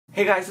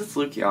Hey guys, it's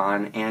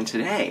Lukion, and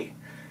today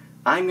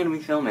I'm going to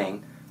be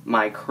filming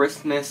my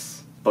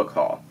Christmas book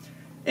haul.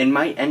 It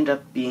might end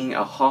up being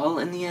a haul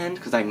in the end,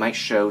 because I might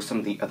show some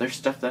of the other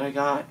stuff that I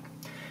got.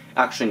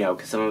 Actually no,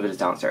 because some of it is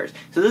downstairs.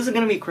 So this is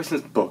going to be a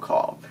Christmas book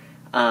haul.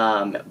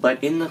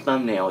 But in the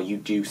thumbnail you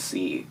do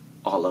see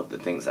all of the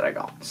things that I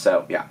got.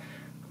 So yeah,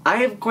 I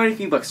have quite a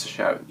few books to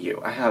show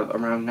you. I have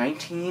around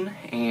 19,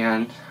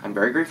 and I'm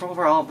very grateful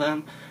for all of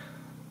them.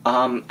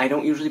 I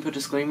don't usually put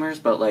disclaimers,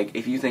 but like,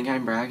 if you think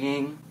I'm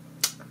bragging,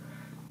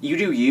 you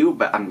do you,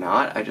 but I'm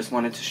not. I just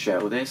wanted to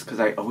show this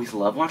because I always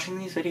love watching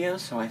these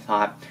videos, so I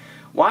thought,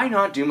 why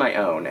not do my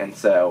own? And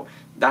so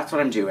that's what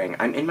I'm doing.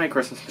 I'm in my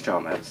Christmas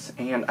pajamas,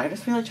 and I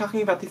just feel like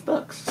talking about these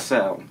books,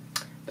 so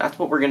that's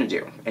what we're gonna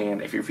do.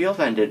 And if you feel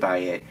offended by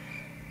it,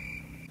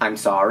 I'm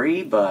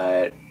sorry,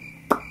 but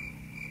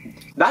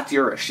that's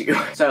your issue.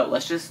 So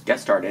let's just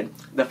get started.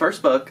 The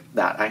first book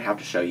that I have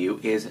to show you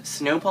is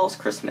Snowball's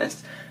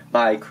Christmas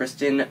by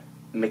Kristen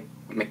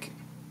McKanagh.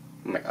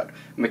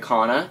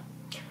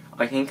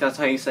 I think that's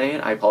how you say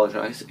it. I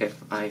apologize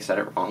if I said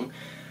it wrong.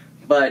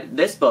 But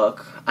this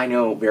book, I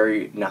know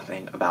very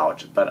nothing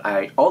about, but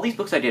all these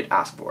books I did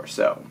ask for,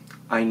 so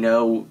I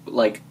know,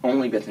 like,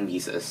 only bits and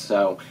pieces.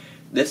 So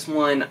this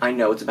one, I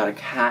know it's about a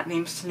cat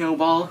named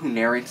Snowball who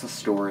narrates a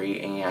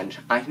story, and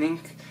I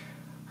think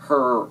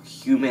her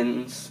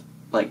humans,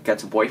 like,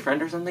 gets a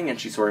boyfriend or something, and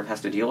she sort of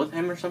has to deal with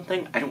him or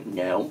something. I don't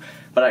know.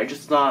 But I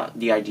just thought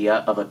the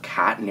idea of a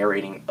cat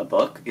narrating a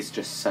book is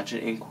just such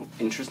an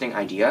interesting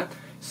idea.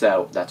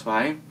 So that's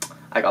why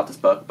I got this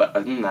book, but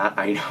other than that,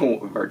 I know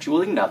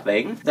virtually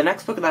nothing. The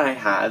next book that I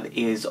have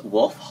is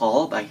Wolf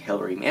Hall by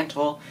Hilary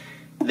Mantel.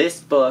 This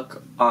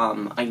book,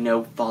 I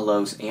know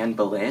follows Anne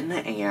Boleyn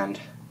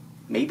and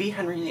maybe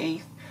Henry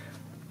VIII.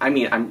 I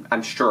mean,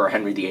 I'm sure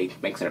Henry VIII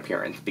makes an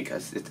appearance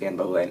because it's Anne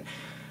Boleyn.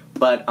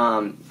 But,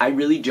 I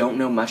really don't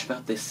know much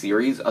about this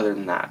series other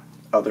than,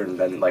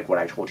 like, what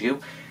I told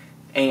you.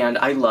 And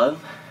I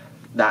love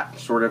that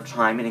sort of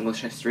time in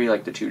English history,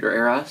 like the Tudor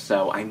era,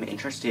 so I'm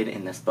interested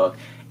in this book.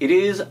 It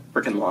is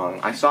freaking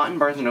long. I saw it in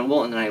Barnes &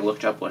 Noble, and then I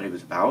looked up what it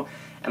was about,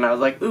 and I was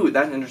like, ooh,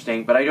 that's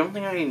interesting, but I don't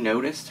think I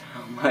noticed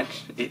how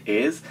much it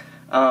is,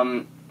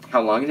 how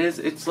long it is.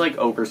 It's like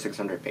over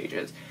 600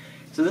 pages.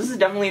 So this is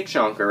definitely a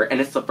chunker,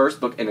 and it's the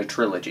first book in a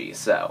trilogy,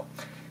 so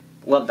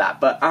love that.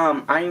 But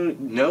I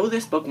know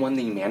this book won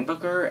the Man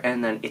Booker,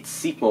 and then its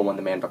sequel won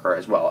the Man Booker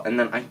as well, and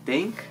then I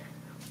think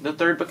the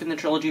third book in the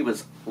trilogy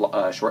was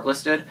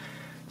shortlisted.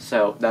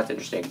 So that's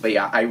interesting. But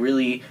yeah, I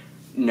really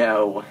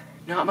know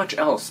not much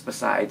else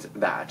besides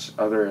that,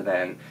 other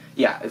than,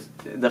 yeah,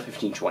 the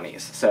 1520s.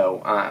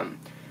 So,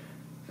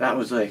 that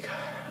was like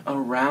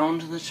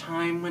around the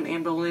time when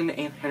Anne Boleyn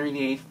and Henry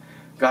VIII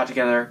got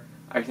together,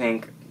 I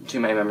think, to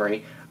my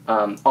memory.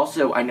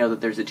 Also, I know that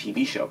there's a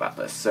TV show about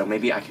this, so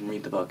maybe I can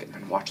read the book and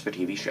then watch the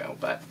TV show,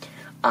 but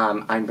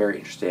I'm very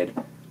interested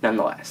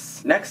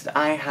nonetheless. Next,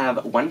 I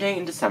have One Day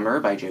in December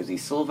by Josie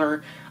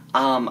Silver.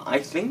 I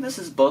think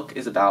this book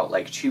is about,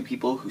 like, two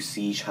people who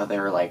see each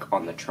other, like,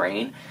 on the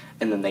train,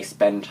 and then they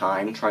spend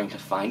time trying to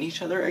find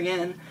each other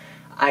again.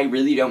 I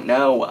really don't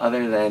know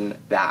other than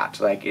that.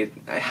 Like, it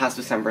has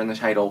December in the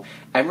title.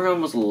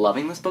 Everyone was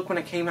loving this book when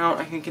it came out,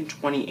 I think in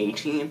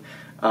 2018.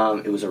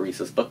 It was a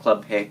Reese's Book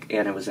Club pick,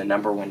 and it was a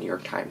 #1 New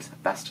York Times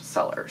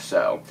bestseller,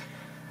 so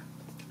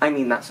I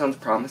mean, that sounds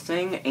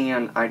promising,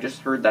 and I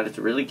just heard that it's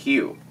really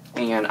cute,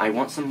 and I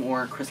want some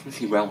more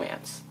Christmassy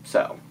romance,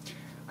 so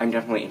I'm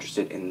definitely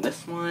interested in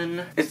this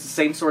one. It's the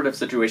same sort of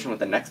situation with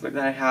the next book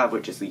that I have,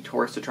 which is The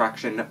Tourist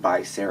Attraction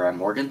by Sarah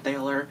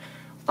Morgenthaler.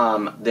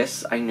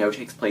 This, I know,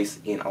 takes place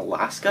in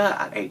Alaska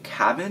at a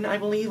cabin, I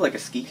believe, like a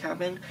ski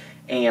cabin,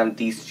 and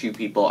these two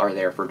people are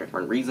there for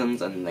different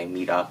reasons, and they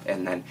meet up,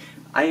 and then,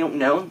 I don't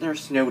know if they're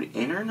snowed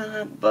in or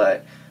not,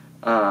 but,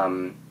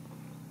 I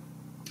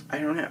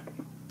don't know.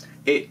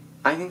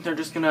 I think they're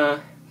just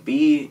gonna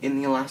be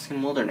in the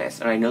Alaskan wilderness,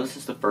 and I know this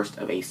is the first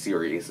of a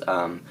series,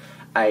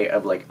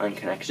 of, like,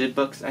 unconnected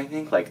books, I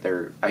think. Like,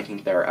 they're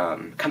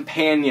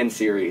companion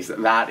series.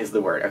 That is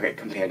the word. Okay,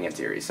 companion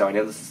series. So I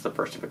know this is the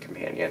first of a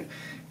companion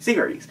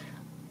series.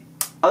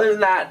 Other than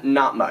that,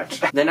 not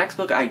much. The next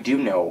book I do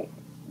know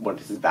what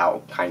this is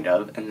about, kind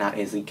of, and that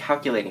is The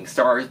Calculating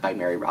Stars by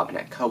Mary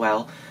Robinette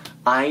Kowal.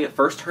 I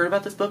first heard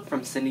about this book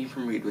from Cindy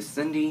from Read with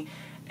Cindy,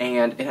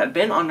 and it had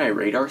been on my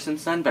radar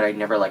since then, but I'd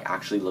never, like,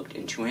 actually looked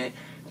into it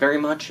very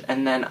much,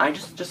 and then I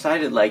just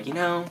decided, like, you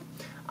know,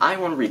 I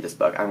want to read this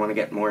book. I want to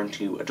get more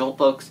into adult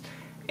books,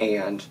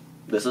 and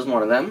this is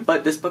one of them.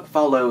 But this book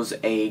follows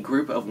a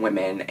group of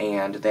women,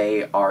 and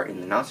they are in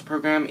the Nazi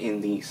program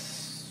in the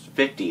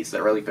 50s, the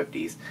early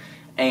 50s,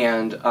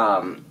 and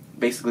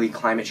basically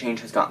climate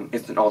change has gotten,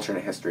 it's an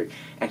alternate history,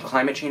 and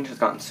climate change has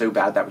gotten so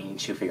bad that we need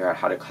to figure out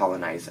how to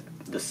colonize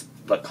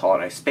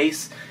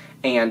space,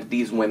 and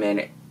these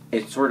women,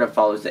 it sort of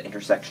follows the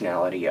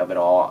intersectionality of it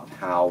all, of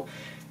how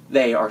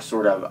they are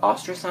sort of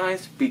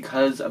ostracized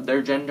because of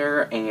their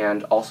gender,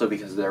 and also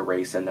because of their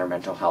race and their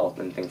mental health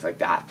and things like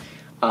that.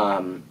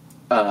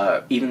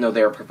 Even though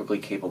they are perfectly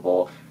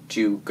capable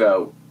to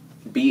go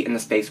be in the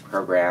space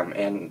program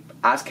and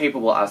as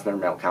capable as their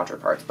male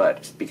counterparts,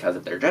 but because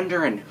of their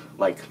gender and,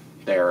 like,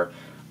 their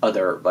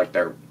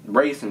their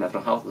race and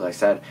mental health, as I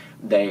said,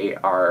 they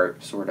are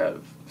sort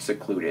of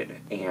secluded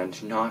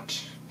and not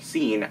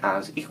seen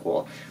as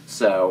equal.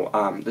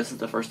 So, this is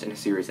the first in a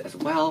series as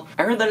well.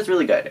 I heard that it's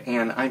really good,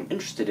 and I'm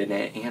interested in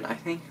it, and I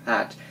think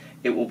that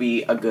it will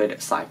be a good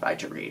sci-fi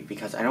to read,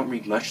 because I don't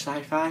read much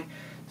sci-fi,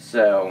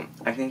 so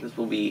I think this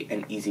will be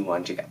an easy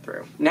one to get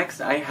through.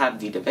 Next, I have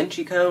The Da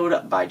Vinci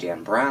Code by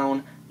Dan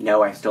Brown.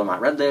 No, I've still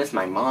not read this.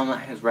 My mom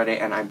has read it,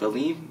 and I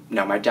believe...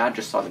 No, my dad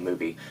just saw the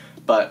movie.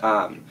 But,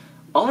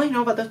 all I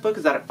know about this book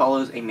is that it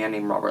follows a man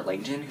named Robert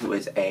Langdon, who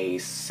is a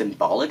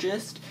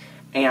symbologist,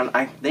 and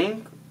I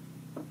think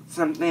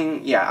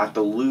something, yeah, at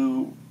the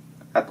Louvre,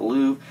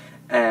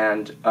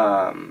 and,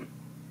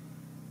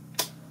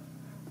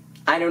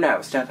 I don't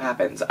know, stuff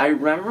happens. I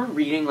remember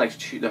reading, like,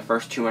 the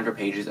first 200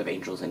 pages of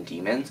Angels and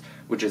Demons,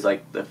 which is,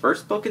 like, the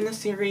first book in this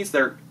series.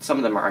 Some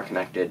of them are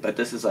unconnected, but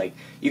this is, like,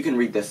 you can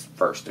read this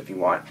first if you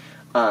want.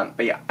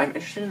 But yeah, I'm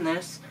interested in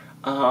this.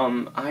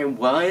 I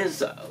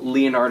was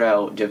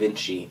Leonardo da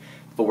Vinci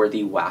for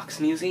the Wax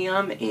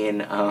Museum in,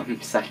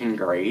 2nd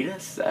grade,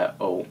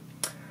 so,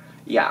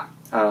 yeah.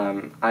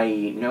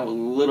 I know a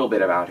little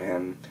bit about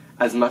him,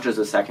 as much as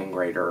a 2nd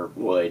grader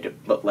would,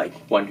 but, like,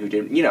 one who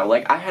did, you know,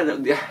 like, I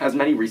had as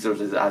many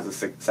resources as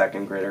a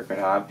 2nd grader could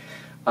have.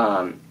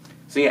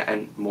 So yeah,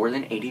 and more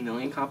than 80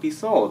 million copies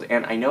sold,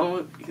 and I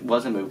know it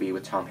was a movie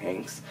with Tom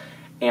Hanks,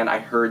 and I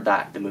heard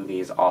that the movie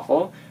is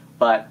awful,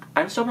 but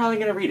I'm still probably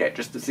going to read it,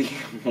 just to see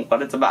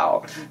what it's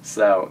about.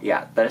 So,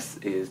 yeah, this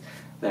is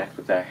the next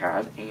book that I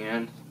have,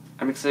 and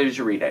I'm excited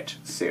to read it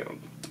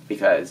soon,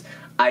 because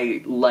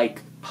I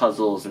like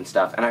puzzles and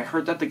stuff, and I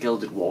heard that The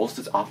Gilded Wolves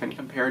is often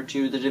compared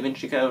to the Da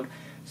Vinci Code,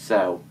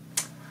 so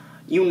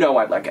you know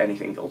I'd like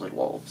anything Gilded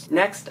Wolves.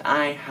 Next,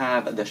 I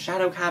have The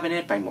Shadow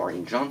Cabinet by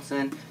Maureen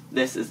Johnson.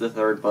 This is the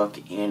 3rd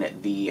book in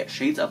the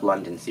Shades of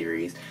London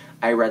series.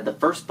 I read the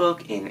first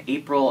book in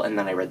April, and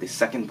then I read the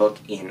 2nd book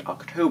in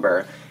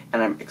October,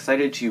 and I'm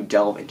excited to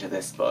delve into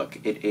this book.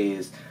 It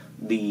is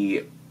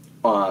the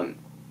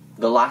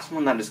last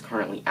one that is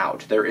currently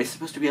out. There is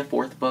supposed to be a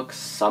 4th book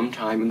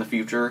sometime in the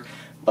future,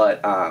 but,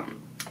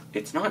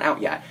 it's not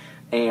out yet,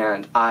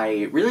 and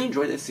I really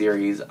enjoy this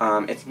series.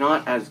 It's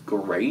not as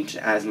great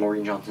as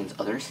Maureen Johnson's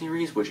other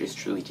series, which is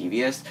Truly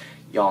Devious.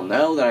 Y'all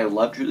know that I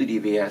love Truly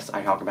Devious.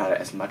 I talk about it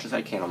as much as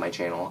I can on my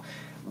channel,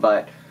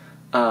 but,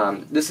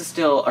 this is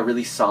still a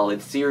really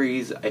solid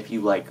series if you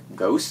like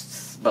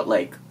ghosts, but,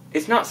 like,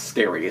 it's not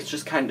scary. It's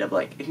just kind of,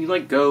 like, if you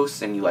like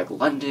ghosts, and you like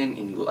London,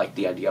 and you like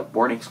the idea of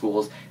boarding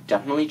schools,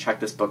 definitely check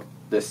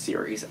this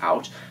series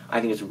out. I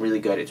think it's really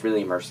good. It's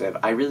really immersive.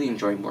 I really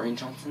enjoy Maureen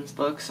Johnson's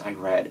books. I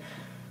read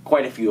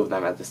quite a few of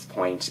them at this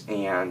point,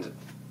 and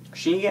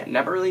she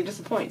never really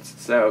disappoints.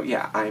 So,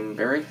 yeah, I'm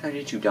very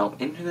excited to delve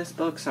into this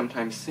book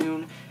sometime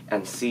soon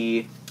and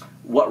see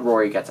what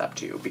Rory gets up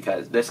to,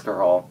 because this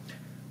girl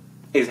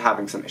is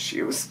having some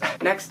issues.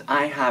 Next,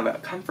 I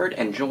have Comfort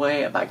and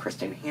Joy by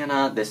Kristen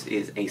Hannah. This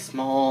is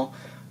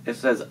it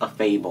says a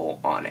fable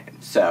on it,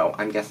 so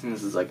I'm guessing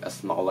this is, like, a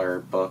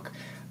smaller book.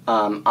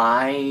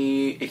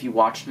 If you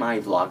watched my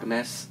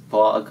Vlogmas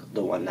vlog,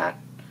 the one that,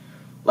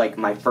 like,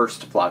 my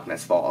first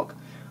Vlogmas vlog,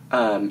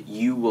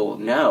 you will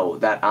know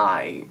that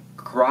I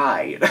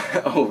cried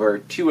over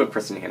 2 of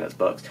Kristen Hannah's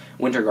books,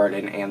 Winter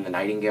Garden and The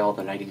Nightingale.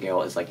 The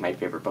Nightingale is, like, my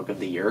favorite book of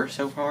the year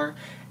so far,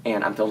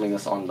 and I'm filming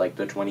this on, like,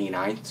 the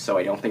 29th, so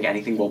I don't think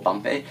anything will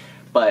bump it,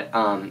 but,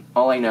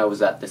 all I know is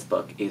that this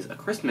book is a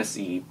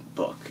Christmassy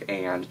book,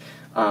 and,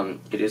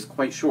 it is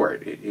quite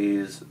short. It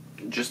is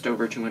just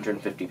over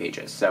 250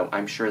 pages, so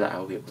I'm sure that I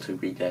will be able to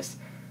read this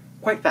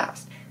quite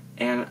fast.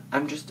 And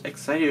I'm just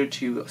excited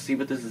to see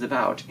what this is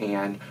about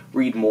and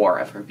read more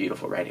of her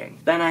beautiful writing.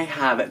 Then I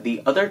have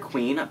The Other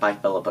Queen by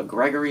Philippa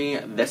Gregory.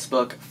 This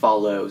book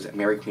follows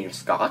Mary Queen of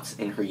Scots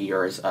in her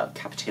years of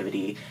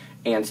captivity,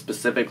 and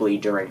specifically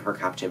during her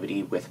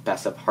captivity with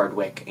Bess of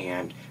Hardwick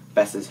and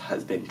Bess's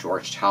husband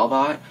George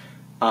Talbot.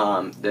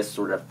 This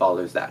sort of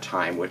follows that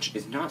time, which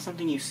is not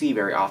something you see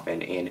very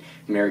often in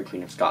Mary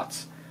Queen of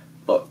Scots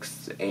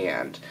books,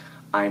 and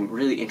I'm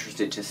really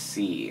interested to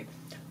see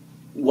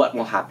what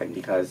will happen,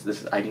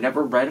 because I've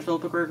never read a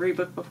Philippa Gregory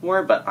book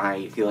before, but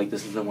I feel like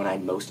this is the one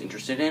I'm most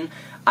interested in.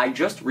 I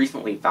just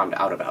recently found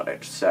out about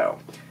it, so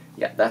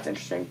yeah, that's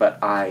interesting. But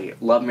I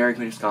love Mary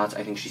Queen of Scots.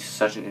 I think she's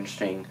such an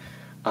interesting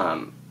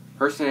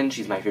person.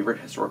 She's my favorite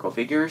historical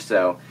figure,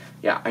 so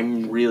yeah,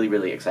 I'm really,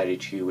 really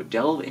excited to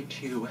delve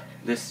into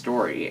this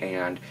story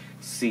and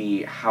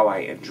see how I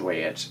enjoy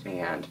it,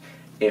 and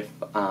if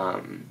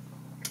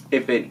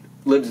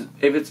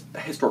it's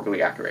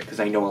historically accurate,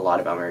 because I know a lot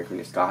about Mary Queen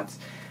of Scots,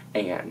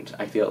 and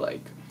I feel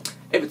like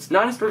if it's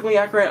not historically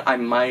accurate, I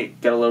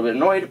might get a little bit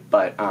annoyed,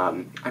 but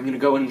I'm going to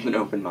go in with an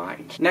open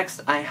mind.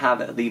 Next, I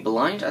have The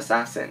Blind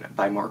Assassin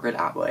by Margaret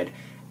Atwood,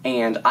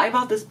 and I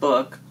bought this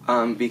book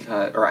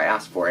I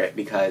asked for it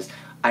because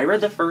I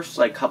read the first,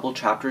 like, couple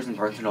chapters in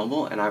Barnes &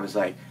 Noble, and I was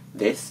like,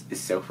 this is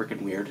so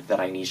freaking weird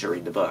that I need to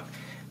read the book.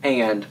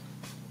 And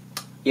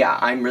yeah,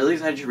 I'm really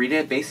excited to read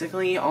it.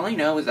 Basically, all I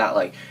know is that,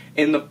 like,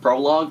 in the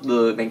prologue,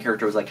 the main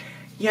character was like,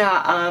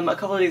 yeah, a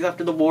couple of days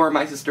after the war,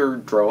 my sister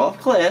drove off a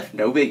cliff,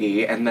 no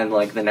biggie, and then,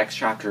 like, the next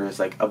chapter is,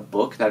 like, a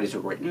book that is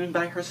written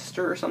by her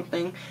sister or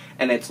something,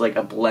 and it's, like,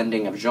 a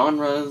blending of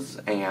genres,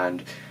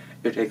 and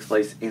it takes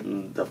place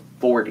in the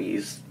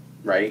 40s,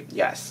 right?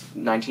 Yes,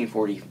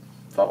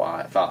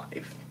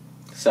 1945.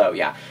 So,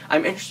 yeah,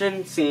 I'm interested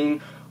in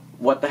seeing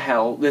what the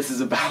hell this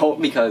is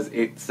about, because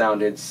it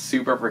sounded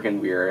super freaking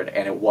weird,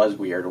 and it was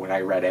weird when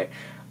I read it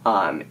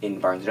in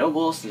Barnes &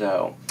 Noble,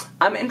 so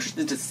I'm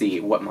interested to see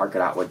what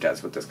Margaret Atwood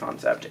does with this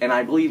concept, and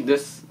I believe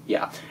this,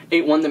 yeah,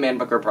 it won the Man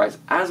Booker Prize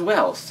as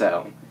well,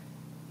 so,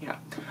 yeah.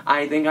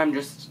 I think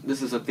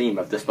this is a theme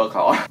of this book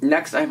haul.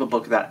 Next, I have a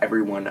book that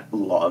everyone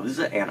loves,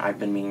 and I've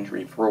been meaning to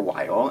read for a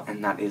while,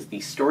 and that is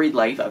The Storied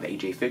Life of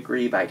A.J.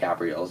 Fikry by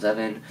Gabrielle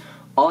Zevin.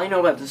 All I know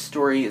about this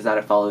story is that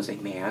it follows a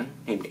man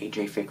named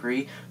A.J.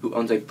 Fikry who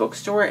owns a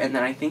bookstore, and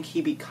then I think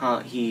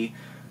he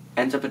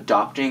ends up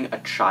adopting a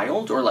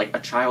child, or like a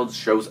child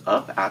shows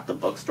up at the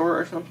bookstore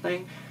or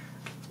something.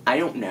 I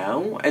don't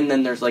know. And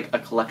then there's like a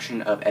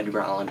collection of Edgar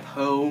Allan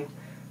Poe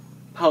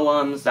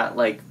poems that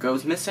like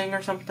goes missing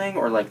or something,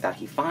 or like that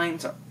he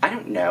finds. I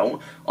don't know.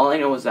 All I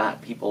know is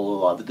that people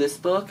love this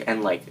book,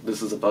 and like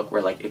this is a book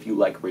where like if you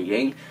like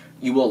reading,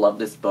 you will love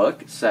this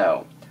book.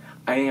 So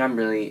I think I'm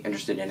really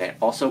interested in it.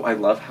 Also, I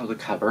love how the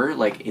cover,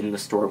 like, in the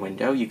store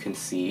window, you can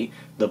see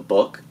the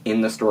book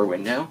in the store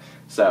window.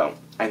 So,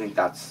 I think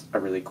that's a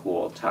really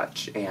cool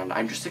touch. And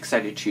I'm just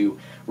excited to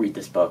read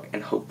this book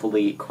and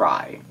hopefully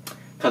cry,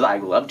 because I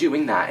love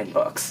doing that in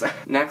books.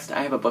 Next,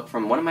 I have a book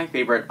from one of my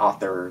favorite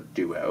author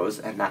duos,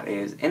 and that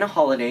is In a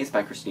Holidaze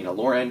by Christina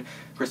Lauren.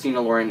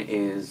 Christina Lauren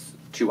is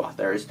two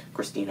authors,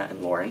 Christina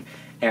and Lauren,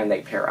 and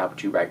they pair up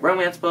to write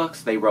romance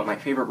books. They wrote my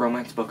favorite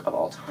romance book of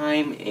all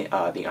time,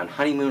 The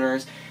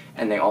Unhoneymooners,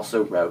 and they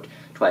also wrote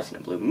Twice in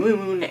a Blue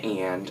Moon,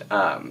 and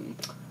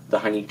The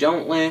Honey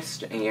Don't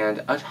List,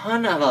 and a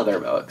ton of other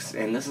books,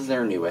 and this is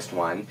their newest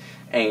one,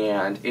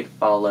 and it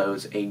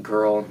follows a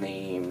girl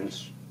named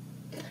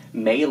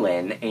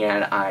Malin,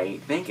 and I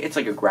think it's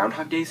like a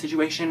Groundhog Day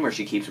situation where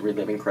she keeps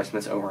reliving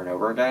Christmas over and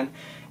over again,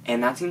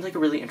 and that seems like a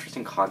really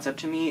interesting concept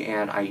to me,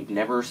 and I've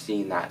never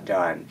seen that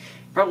done.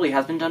 It probably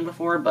has been done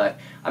before, but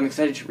I'm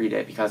excited to read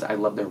it because I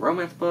love their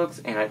romance books,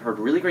 and I've heard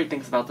really great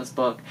things about this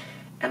book,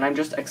 and I'm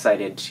just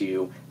excited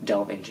to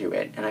delve into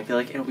it, and I feel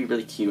like it'll be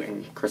really cute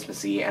and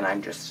Christmassy, and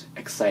I'm just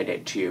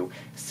excited to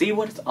see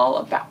what it's all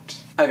about.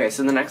 Okay,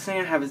 so the next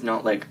thing I have is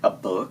not like a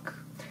book.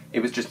 It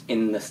was just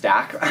in the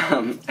stack,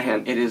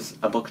 and it is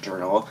a book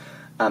journal.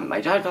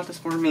 My dad got this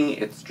for me.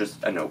 It's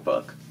just a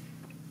notebook.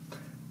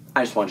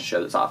 I just wanted to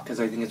show this off because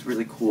I think it's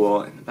really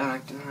cool in the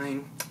back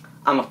design.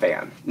 I'm a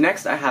fan.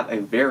 Next, I have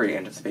a very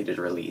anticipated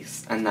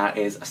release, and that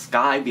is A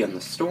Sky Beyond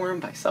the Storm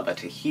by Sabaa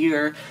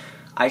Tahir.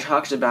 I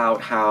talked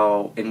about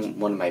how, in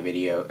one of my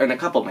videos, in a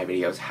couple of my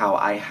videos, how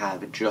I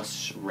have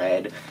just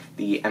read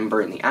the Ember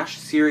and the Ash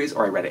series,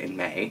 or I read it in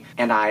May,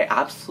 and I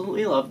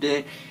absolutely loved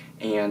it.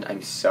 And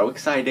I'm so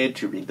excited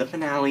to read the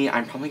finale.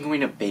 I'm probably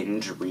going to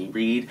binge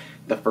reread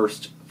the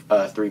first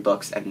 3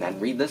 books and then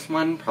read this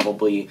one,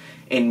 probably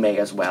in May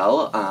as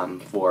well,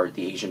 for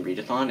the Asian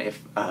Readathon,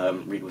 if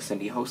Read with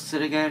Cindy hosts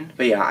it again.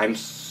 But yeah, I'm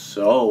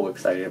so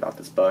excited about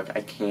this book.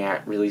 I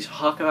can't really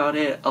talk about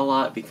it a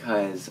lot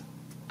because,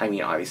 I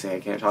mean, obviously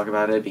I can't talk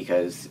about it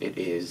because it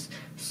is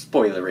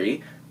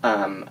spoilery.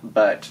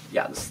 But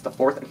yeah, this is the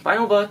 4th and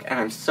final book, and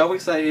I'm so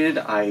excited.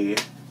 I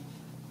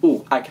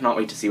cannot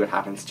wait to see what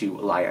happens to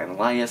Elia and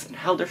Elias and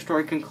how their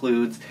story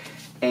concludes,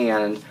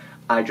 and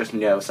I just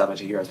know Sabaa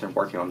Tahir has been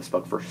working on this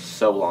book for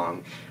so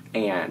long,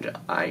 and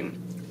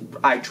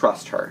I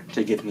trust her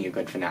to give me a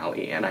good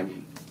finale, and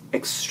I'm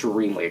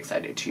extremely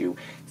excited to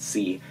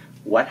see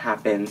what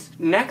happens.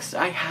 Next,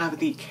 I have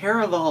the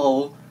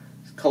Caraval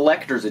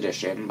Collector's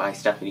Edition by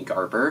Stephanie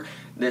Garber.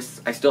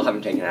 This, I still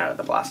haven't taken it out of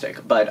the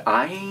plastic, but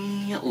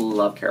I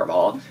love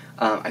Caraval.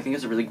 I think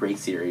it's a really great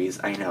series.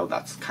 I know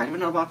that's kind of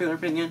an unpopular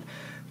opinion,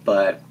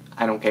 but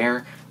I don't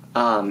care.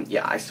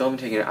 Yeah, I still haven't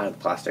taken it out of the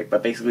plastic,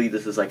 but basically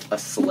this is like a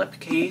slip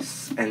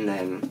case, and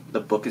then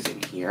the book is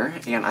in here,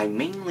 and I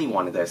mainly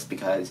wanted this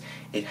because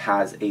it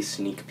has a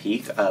sneak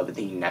peek of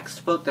the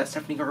next book that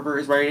Stephanie Garber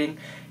is writing,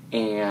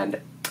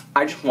 and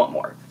I just want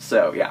more.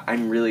 So yeah,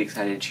 I'm really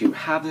excited to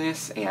have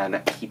this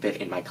and keep it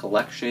in my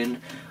collection.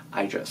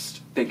 I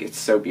just think it's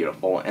so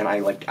beautiful, and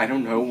I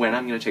don't know when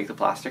I'm going to take the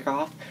plastic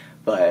off,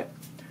 but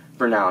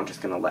for now I'm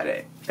just going to let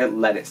it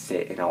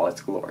sit in all its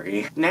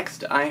glory.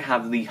 Next, I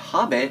have The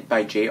Hobbit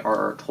by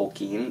J.R.R.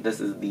 Tolkien. This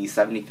is the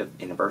 75th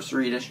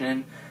anniversary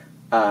edition,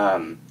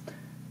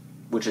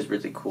 which is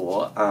really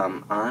cool.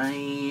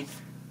 I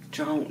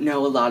don't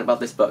know a lot about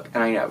this book,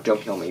 and I know,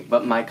 don't kill me,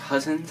 but my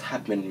cousins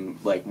have been,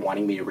 like,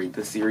 wanting me to read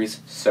this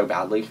series so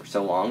badly for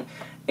so long,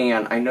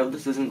 and I know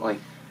this is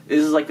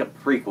like a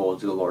prequel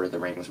to The Lord of the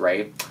Rings,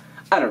 right?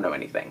 I don't know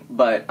anything,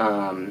 but,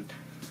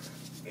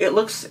 it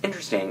looks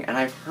interesting, and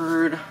I've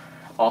heard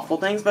awful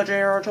things about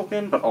J.R.R.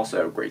 Tolkien, but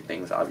also great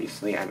things,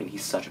 obviously. I mean,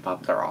 he's such a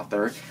popular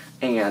author,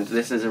 and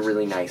this is a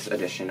really nice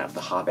edition of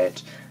The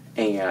Hobbit,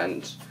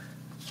 And,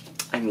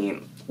 I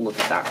mean, look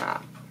at that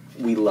map.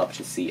 We love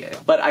to see it.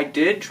 But I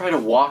did try to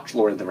watch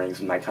Lord of the Rings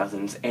with my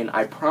cousins, and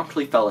I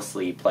promptly fell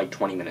asleep like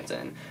 20 minutes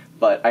in.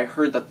 But I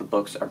heard that the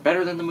books are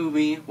better than the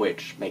movie,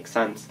 which makes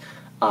sense.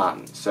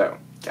 So,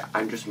 yeah,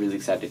 I'm just really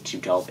excited to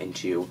delve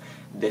into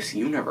this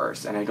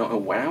universe. And I don't know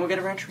when I will get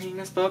around to reading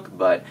this book,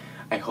 but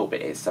I hope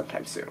it is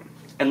sometime soon.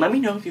 And let me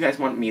know if you guys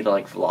want me to,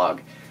 like, vlog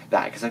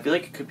that, because I feel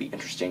like it could be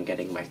interesting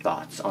getting my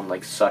thoughts on,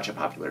 like, such a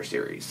popular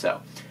series.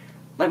 So,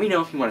 let me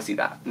know if you want to see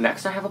that.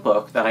 Next, I have a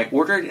book that I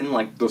ordered in,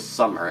 like, the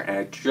summer, and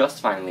it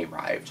just finally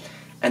arrived.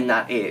 And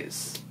that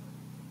is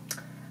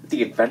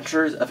The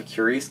Adventures of a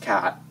Curious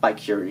Cat by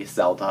Curious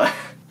Zelda.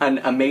 An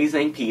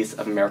amazing piece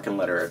of American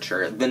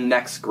literature. The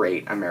next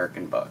great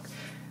American book.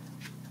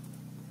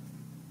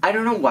 I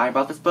don't know why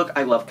about this book.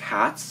 I love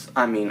cats.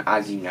 I mean,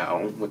 as you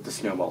know, with the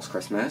Snowball's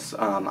Christmas,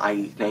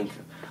 I think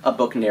a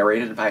book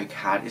narrated by a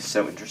cat is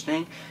so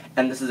interesting.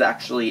 And this is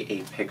actually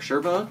a picture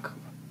book.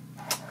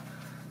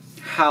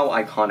 How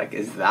iconic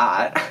is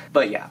that?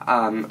 But yeah,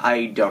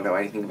 I don't know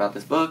anything about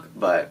this book,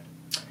 but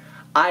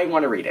I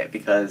want to read it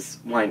because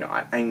why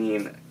not? I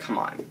mean, come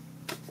on.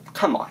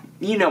 Come on.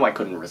 You know I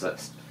couldn't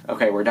resist.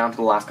 Okay, we're down to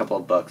the last couple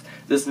of books.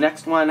 This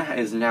next one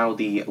is now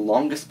the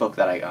longest book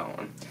that I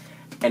own.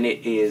 And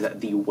it is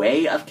The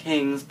Way of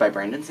Kings by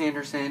Brandon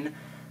Sanderson.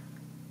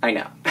 I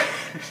know.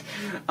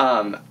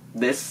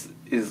 This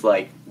is,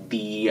 like,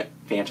 the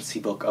fantasy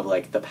book of,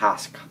 like, the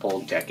past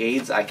couple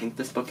decades. I think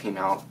this book came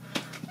out...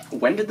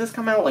 When did this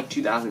come out? Like,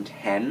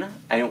 2010?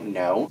 I don't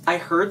know. I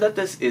heard that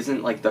this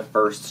isn't, like, the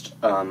first,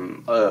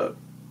 adult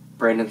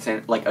Brandon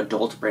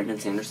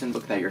Sanderson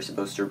book that you're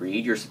supposed to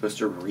read. You're supposed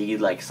to read,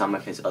 like, some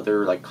of his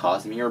other, like,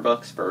 Cosmere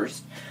books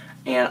first.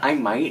 And I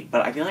might,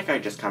 but I feel like I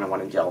just kind of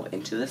want to delve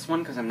into this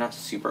one because I'm not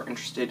super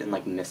interested in,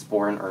 like,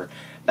 Mistborn or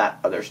that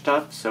other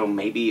stuff. So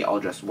maybe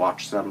I'll just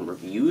watch some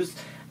reviews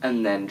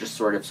and then just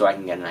sort of so I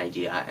can get an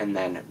idea and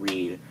then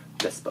read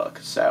this book.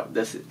 So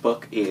this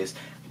book is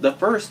the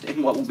first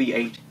in what will be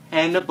a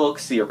 10-book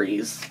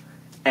series,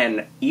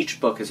 and each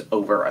book is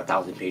over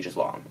 1,000 pages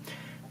long.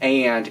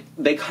 And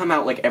they come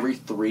out, like, every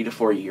 3 to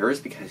 4 years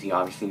because he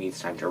obviously needs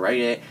time to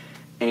write it.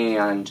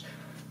 And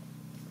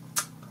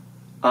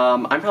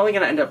I'm probably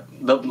going to end up...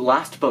 The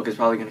last book is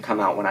probably going to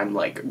come out when I'm,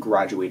 like,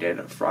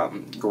 graduated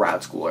from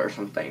grad school or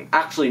something.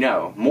 Actually,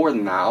 no. More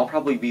than that. I'll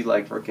probably be,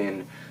 like,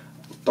 freaking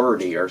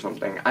 30 or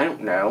something. I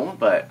don't know,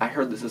 but I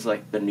heard this is,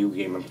 like, the new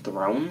Game of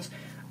Thrones.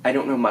 I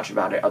don't know much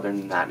about it other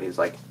than that it's,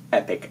 like,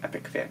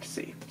 epic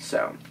fantasy.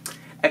 So,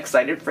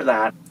 excited for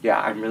that. Yeah,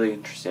 I'm really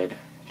interested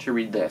to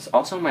read this.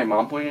 Also, my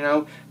mom pointed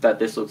out that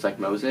this looks like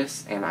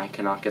Moses, and I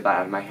cannot get that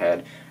out of my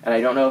head. And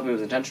I don't know if it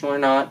was intentional or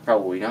not.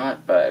 Probably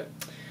not, but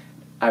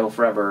I will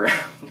forever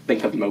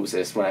think of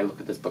Moses when I look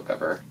at this book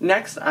cover.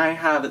 Next, I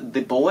have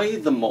The Boy,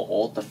 the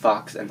Mole, the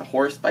Fox, and the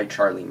Horse by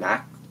Charlie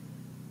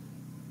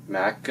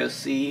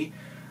Mackesy.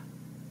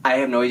 I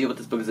have no idea what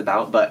this book is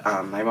about, but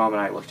my mom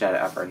and I looked at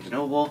it at Barnes &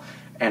 Noble,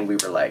 and we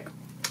were like,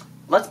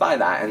 let's buy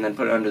that and then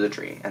put it under the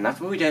tree. And that's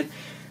what we did.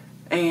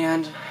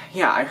 And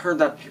yeah, I heard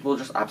that people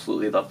just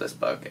absolutely love this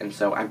book, and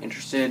so I'm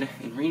interested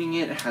in reading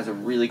it. It has a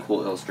really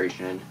cool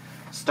illustration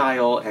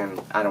style,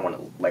 and I don't want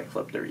to, like,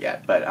 flip through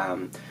yet, but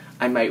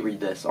I might read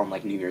this on,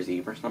 like, New Year's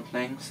Eve or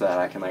something, so that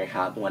I can, like,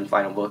 have one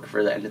final book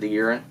for the end of the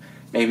year.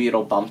 Maybe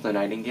it'll bump The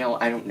Nightingale,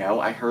 I don't know.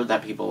 I heard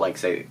that people,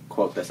 like,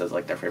 quote this as,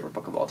 like, their favorite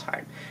book of all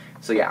time.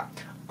 So yeah,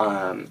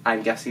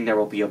 I'm guessing there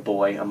will be a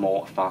boy, a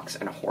mole, a fox,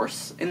 and a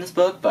horse in this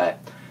book, but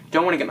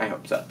don't want to get my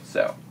hopes up,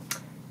 so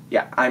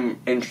yeah, I'm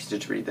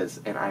interested to read this,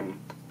 and I'm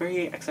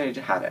very excited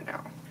to have it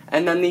now.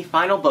 And then the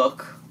final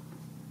book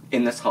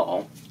in this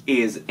haul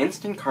is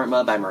Instant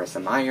Karma by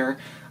Marissa Meyer.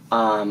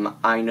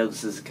 I know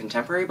this is a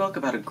contemporary book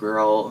about a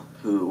girl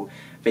who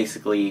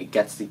basically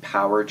gets the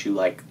power to,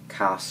 like,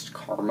 cast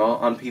karma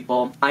on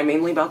people. I'm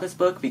mainly about this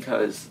book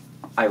because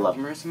I love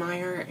Marissa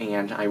Meyer,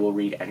 and I will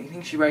read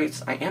anything she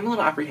writes. I am a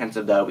little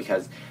apprehensive, though,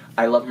 because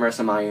I love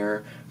Marissa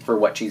Meyer for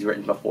what she's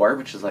written before,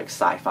 which is, like,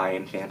 sci-fi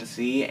and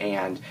fantasy,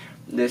 and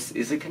this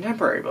is a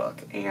contemporary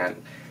book,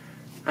 and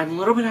I'm a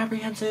little bit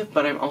apprehensive,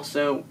 but I'm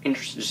also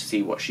interested to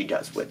see what she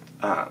does with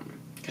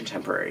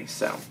contemporary.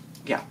 So,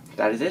 yeah,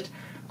 that is it.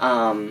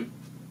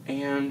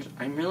 And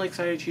I'm really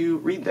excited to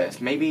read this.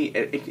 Maybe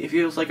it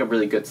feels like a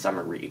really good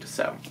summer read,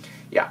 so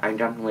yeah, I'm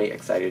definitely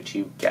excited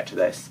to get to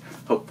this,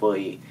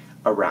 hopefully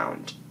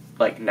around,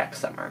 like, next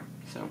summer.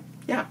 So,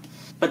 yeah.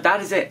 But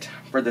that is it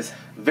for this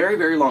very,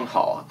 very long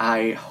haul.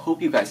 I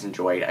hope you guys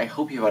enjoyed. I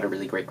hope you had a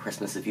really great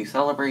Christmas if you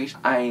celebrate.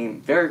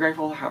 I'm very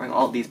grateful for having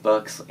all of these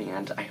books,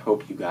 and I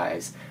hope you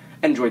guys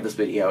enjoyed this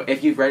video.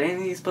 If you've read any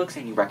of these books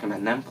and you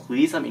recommend them,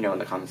 please let me know in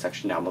the comment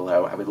section down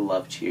below. I would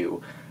love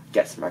to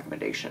get some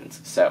recommendations.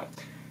 So,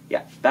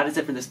 yeah, that is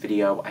it for this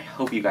video. I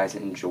hope you guys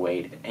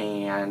enjoyed,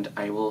 and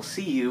I will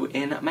see you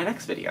in my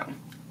next video.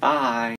 Bye!